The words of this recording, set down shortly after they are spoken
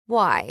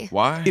Why?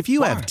 Why? If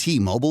you have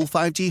T-Mobile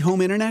 5G home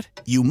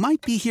internet, you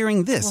might be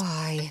hearing this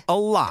Why? a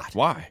lot.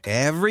 Why?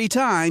 Every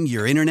time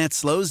your internet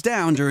slows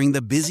down during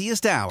the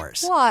busiest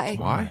hours. Why?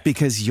 Why?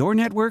 Because your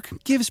network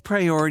gives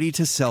priority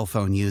to cell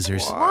phone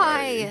users.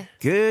 Why?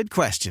 Good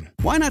question.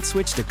 Why not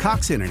switch to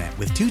Cox Internet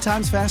with 2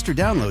 times faster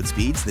download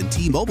speeds than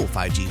T-Mobile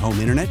 5G home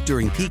internet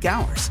during peak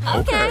hours?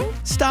 Okay.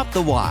 Stop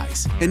the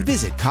whys and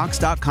visit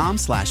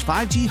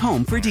cox.com/5G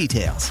home for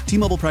details.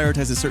 T-Mobile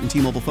prioritizes certain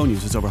T-Mobile phone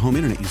users over home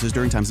internet users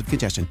during times of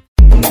congestion.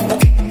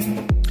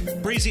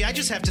 Breezy, I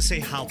just have to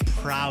say how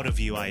proud of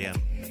you I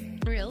am.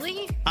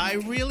 Really? I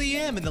really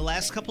am. In the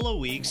last couple of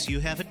weeks, you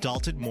have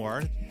adulted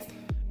more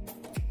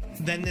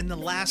than in the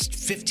last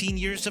 15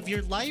 years of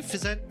your life.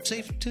 Is that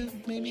safe to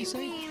maybe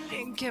say?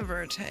 Give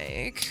or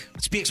take.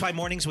 It's BXY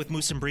Mornings with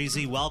Moose and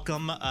Breezy.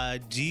 Welcome.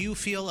 Do you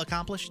feel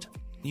accomplished?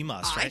 You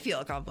must, right? I feel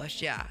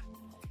accomplished, yeah.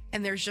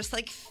 And there's just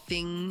like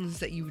things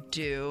that you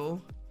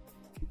do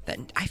that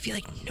I feel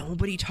like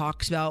nobody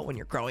talks about when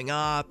you're growing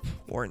up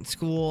or in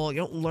school. You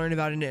don't learn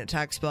about it in a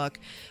textbook.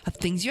 Of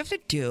things you have to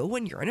do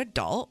when you're an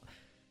adult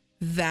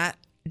that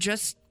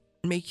just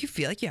make you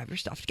feel like you have your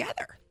stuff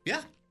together.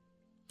 Yeah.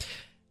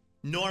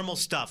 Normal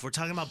stuff. We're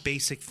talking about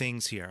basic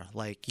things here.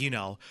 Like,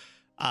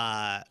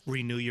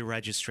 renew your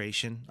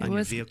registration on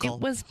your vehicle.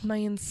 It was my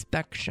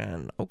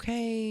inspection,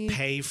 okay?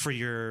 Pay for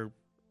your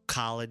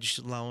college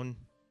loan.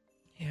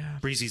 Yeah.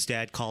 Breezy's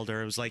dad called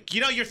her. It was like,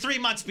 you're 3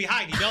 months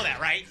behind. You know that,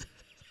 right?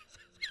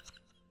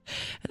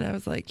 And I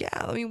was like, yeah,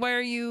 I mean, why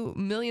are you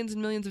millions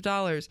and millions of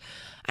dollars?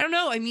 I don't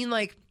know. I mean,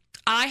 like,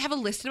 I have a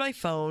list in my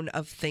phone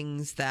of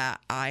things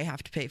that I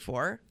have to pay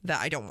for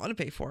that I don't want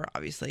to pay for,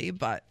 obviously,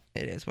 but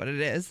it is what it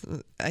is.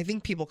 I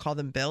think people call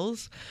them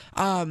bills.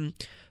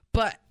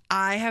 But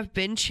I have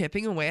been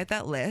chipping away at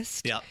that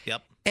list. Yep.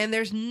 And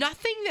there's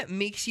nothing that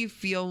makes you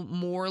feel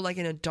more like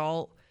an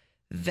adult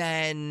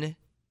than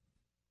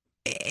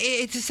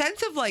it's a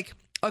sense of like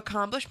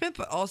accomplishment,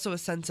 but also a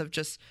sense of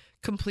just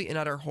complete and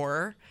utter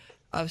horror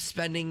of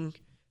spending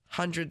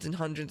hundreds and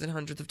hundreds and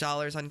hundreds of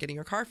dollars on getting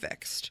your car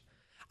fixed.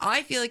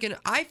 I feel like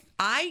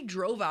I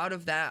drove out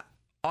of that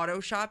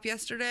auto shop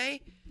yesterday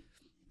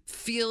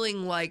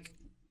feeling like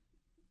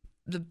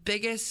the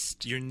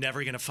biggest, you're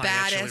never going to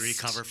financially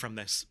recover from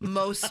this.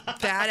 Most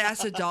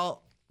badass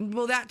adult.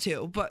 Well, that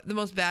too, but the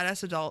most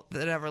badass adult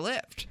that ever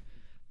lived.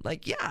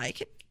 Like, yeah, I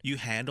can. You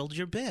handled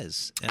your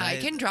biz. And I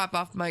can drop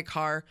off my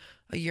car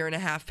a year and a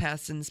half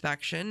past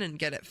inspection and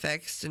get it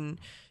fixed and,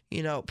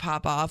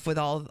 pop off with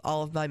all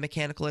of my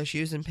mechanical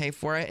issues and pay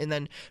for it and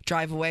then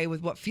drive away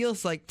with what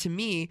feels like, to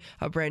me,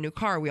 a brand new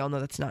car. We all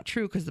know that's not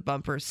true because the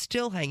bumper is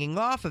still hanging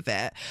off of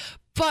it.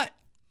 But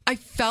I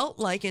felt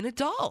like an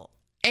adult.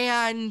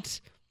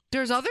 And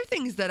there's other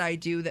things that I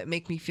do that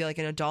make me feel like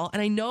an adult.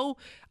 And I know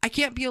I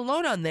can't be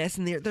alone on this.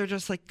 And they're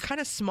just like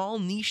kind of small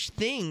niche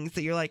things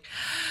that you're like,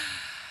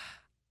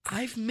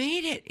 I've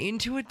made it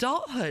into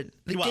adulthood.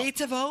 The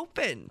gates have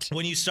opened.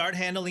 When you start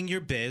handling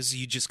your biz,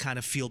 you just kind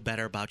of feel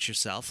better about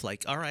yourself.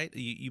 Like, all right,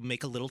 you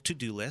make a little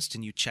to-do list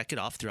and you check it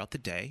off throughout the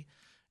day.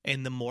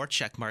 And the more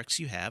check marks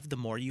you have, the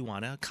more you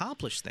want to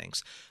accomplish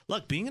things.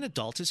 Look, being an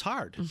adult is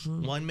hard.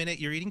 Mm-hmm. 1 minute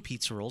you're eating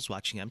pizza rolls,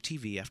 watching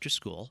MTV after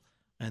school.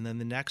 And then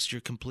the next you're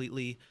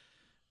completely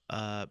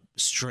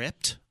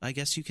stripped, I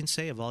guess you can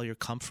say, of all your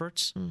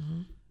comforts.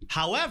 Mm-hmm.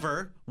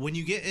 However, when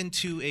you get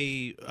into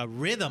a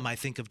rhythm, I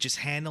think, of just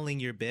handling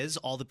your biz,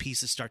 all the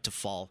pieces start to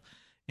fall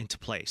into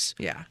place.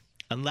 Yeah.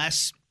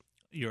 Unless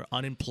you're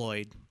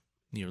unemployed,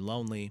 you're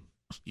lonely,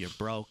 you're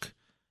broke,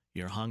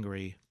 you're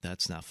hungry.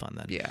 That's not fun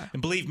then. Yeah.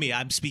 And believe me,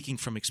 I'm speaking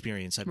from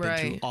experience. I've been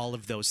through all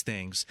of those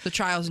things. The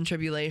trials and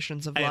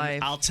tribulations of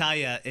life. I'll tell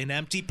you, an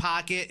empty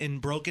pocket and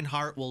broken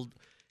heart will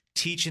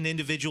teach an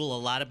individual a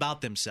lot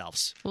about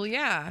themselves. Well,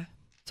 yeah.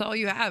 That's all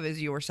you have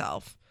is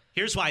yourself.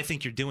 Here's why I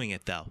think you're doing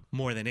it, though,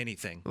 more than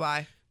anything.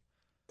 Why?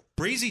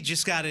 Breezy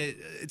just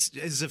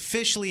is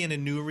officially in a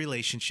new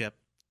relationship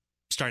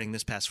starting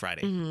this past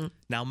Friday. Mm-hmm.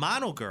 Now,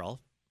 Mono Girl,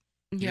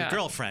 your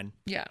girlfriend,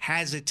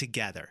 has it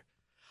together.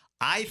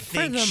 I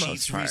think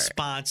she's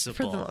responsible.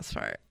 For the most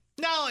part.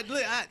 No,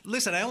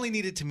 listen, I only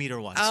needed to meet her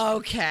once.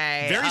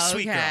 Okay. Very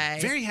sweet girl.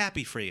 Very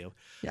happy for you.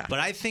 Yeah. But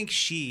I think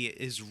she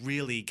is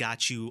really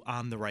got you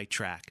on the right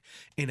track.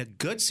 And a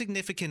good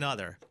significant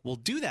other will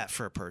do that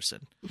for a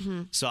person.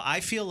 Mm-hmm. So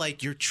I feel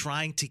like you're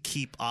trying to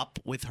keep up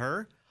with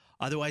her.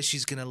 Otherwise,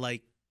 she's going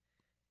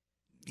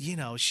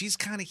to she's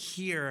kind of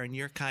here and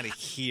you're kind of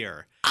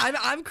here.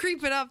 I'm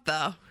creeping up,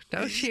 though.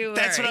 Don't you worry.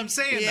 That's what I'm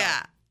saying,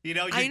 yeah. though.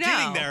 You're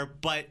getting there,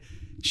 but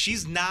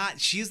she's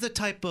not. She's the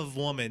type of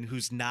woman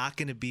who's not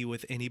going to be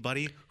with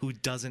anybody who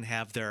doesn't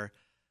have their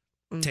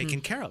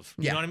taken care of.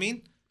 You know what I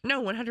mean?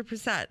 No,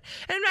 100%. And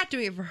I'm not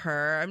doing it for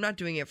her. I'm not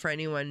doing it for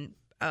anyone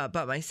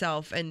but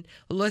myself. And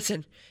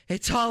listen,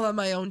 it's all on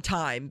my own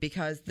time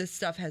because this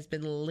stuff has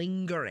been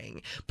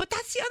lingering. But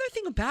that's the other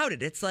thing about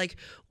it. It's like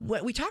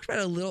what we talked about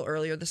it a little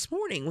earlier this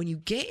morning. When you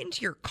get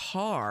into your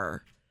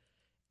car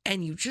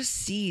and you just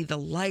see the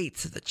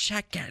lights of the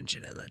check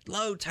engine and the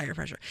low tire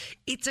pressure,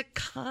 it's a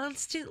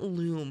constant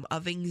loom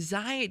of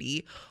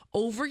anxiety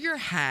over your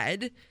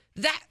head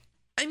that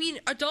I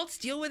mean, adults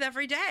deal with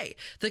every day.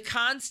 The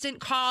constant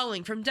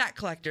calling from debt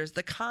collectors,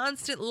 the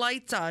constant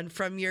lights on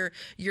from your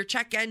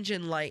check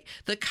engine light,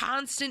 the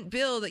constant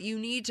bill that you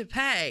need to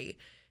pay.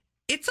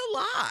 It's a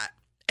lot.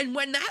 And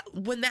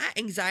when that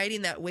anxiety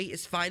and that weight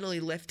is finally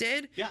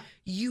lifted,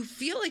 you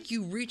feel like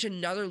you reach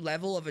another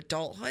level of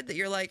adulthood that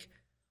you're like,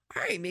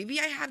 all right,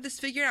 maybe I have this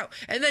figured out.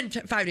 And then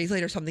 5 days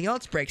later, something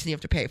else breaks and you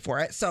have to pay for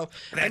it. So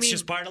that's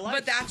just part of life.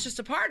 But that's just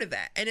a part of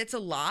it. And it's a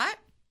lot.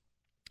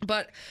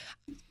 But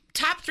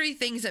top 3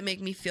 things that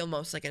make me feel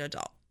most like an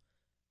adult.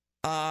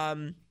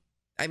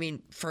 I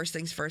mean, first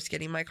things first,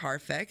 getting my car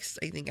fixed.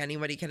 I think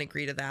anybody can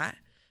agree to that.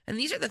 And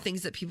these are the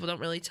things that people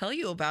don't really tell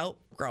you about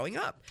growing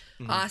up.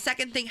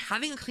 Second thing,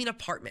 having a clean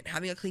apartment,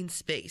 having a clean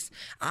space.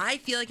 I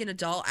feel like an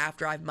adult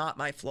after I've mopped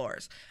my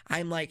floors.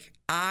 I'm like,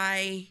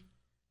 I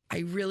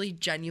really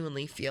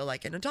genuinely feel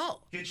like an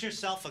adult. Get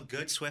yourself a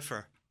good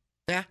Swiffer.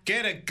 Yeah.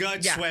 Get a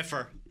good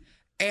Swiffer.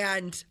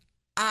 And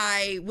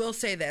I will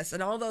say this,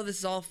 and although this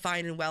is all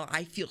fine and well,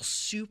 I feel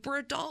super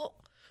adult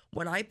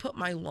when I put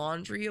my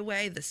laundry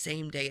away the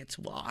same day it's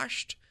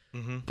washed.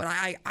 But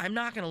I'm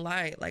not going to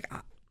lie. Like,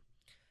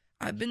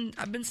 I've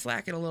been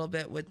slacking a little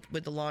bit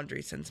with the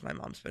laundry since my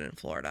mom's been in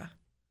Florida.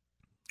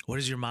 What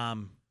does your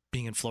mom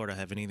being in Florida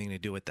have anything to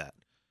do with that?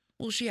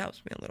 Well, she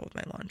helps me a little with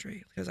my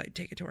laundry because I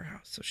take it to her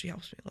house, so she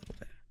helps me a little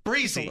bit.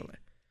 Breezy.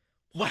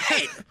 What?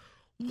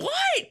 What?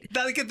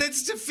 That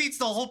defeats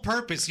the whole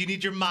purpose. You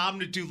need your mom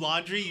to do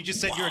laundry. You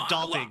just said you're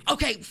adulting.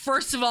 Okay,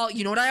 first of all,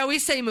 you know what I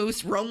always say,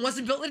 Moose? Rome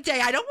wasn't built in a day.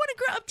 I don't want to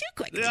grow up too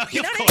quick. You know what I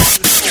mean? Hey,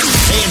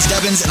 it's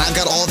Devins, and I've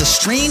got all the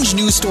strange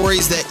news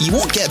stories that you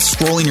won't get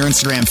scrolling your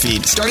Instagram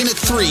feed. Starting at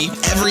 3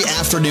 every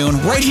afternoon,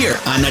 right here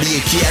on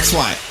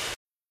 98PXY.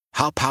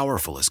 How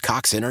powerful is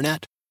Cox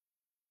Internet?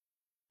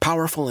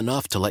 Powerful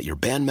enough to let your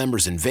band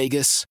members in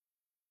Vegas,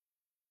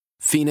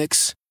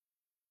 Phoenix,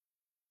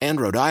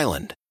 and Rhode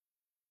Island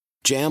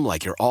jam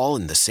like you're all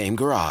in the same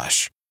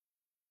garage.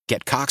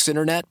 Get Cox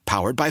Internet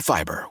powered by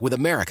fiber with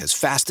America's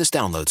fastest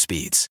download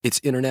speeds. It's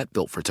internet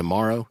built for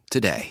tomorrow,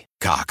 today.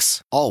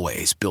 Cox,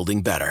 always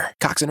building better.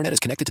 Cox Internet is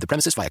connected to the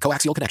premises via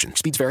coaxial connection.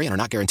 Speeds vary and are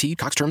not guaranteed.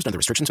 Cox terms and other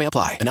restrictions may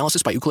apply.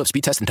 Analysis by Ookla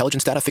Speed Test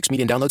Intelligence Data. Fixed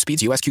median download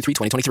speeds. US Q3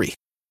 2023.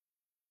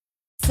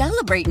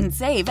 Celebrate and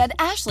save at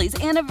Ashley's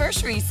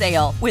Anniversary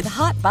Sale. With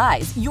Hot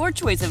Buys, your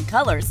choice of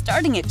colors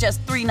starting at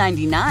just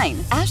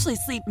 $3.99. Ashley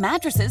Sleep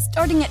mattresses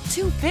starting at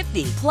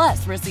 $2.50.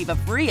 Plus, receive a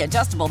free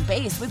adjustable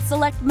base with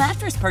select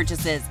mattress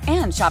purchases.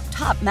 And shop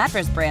top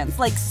mattress brands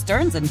like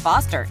Stearns &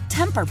 Foster,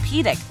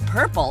 Tempur-Pedic,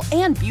 Purple,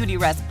 and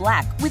Beautyrest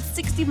Black with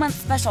 60-month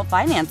special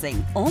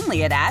financing.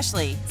 Only at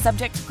Ashley.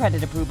 Subject to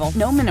credit approval.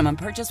 No minimum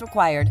purchase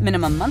required.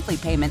 Minimum monthly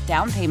payment,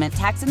 down payment,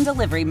 tax, and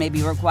delivery may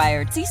be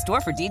required. See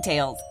store for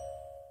details.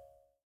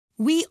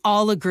 We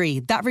all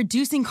agree that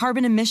reducing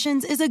carbon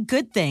emissions is a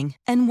good thing.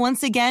 And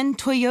once again,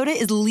 Toyota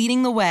is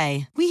leading the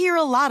way. We hear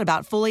a lot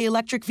about fully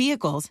electric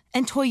vehicles,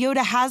 and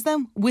Toyota has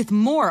them with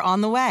more on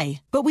the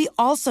way. But we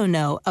also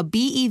know a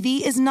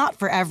BEV is not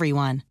for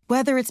everyone,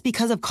 whether it's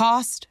because of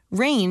cost,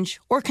 range,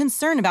 or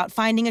concern about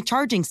finding a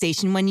charging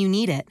station when you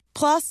need it.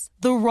 Plus,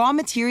 the raw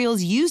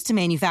materials used to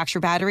manufacture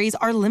batteries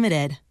are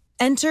limited.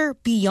 Enter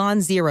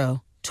Beyond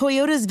Zero,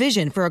 Toyota's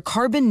vision for a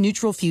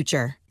carbon-neutral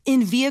future.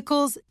 In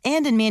vehicles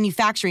and in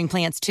manufacturing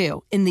plants,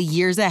 too, in the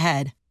years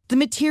ahead. The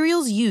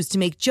materials used to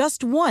make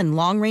just one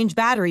long-range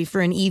battery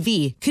for an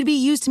EV could be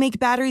used to make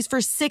batteries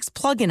for 6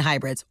 plug-in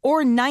hybrids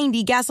or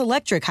 90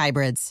 gas-electric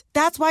hybrids.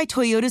 That's why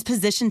Toyota's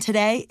position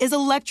today is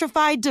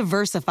electrified,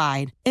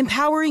 diversified,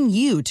 empowering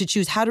you to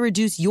choose how to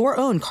reduce your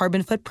own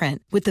carbon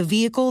footprint with the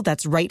vehicle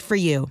that's right for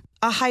you.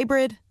 A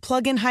hybrid,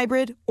 plug-in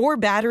hybrid, or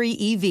battery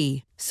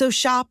EV. So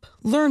shop,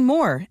 learn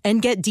more,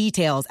 and get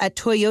details at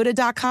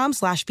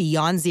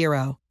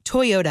toyota.com/beyondzero.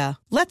 Toyota,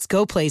 let's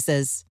go places.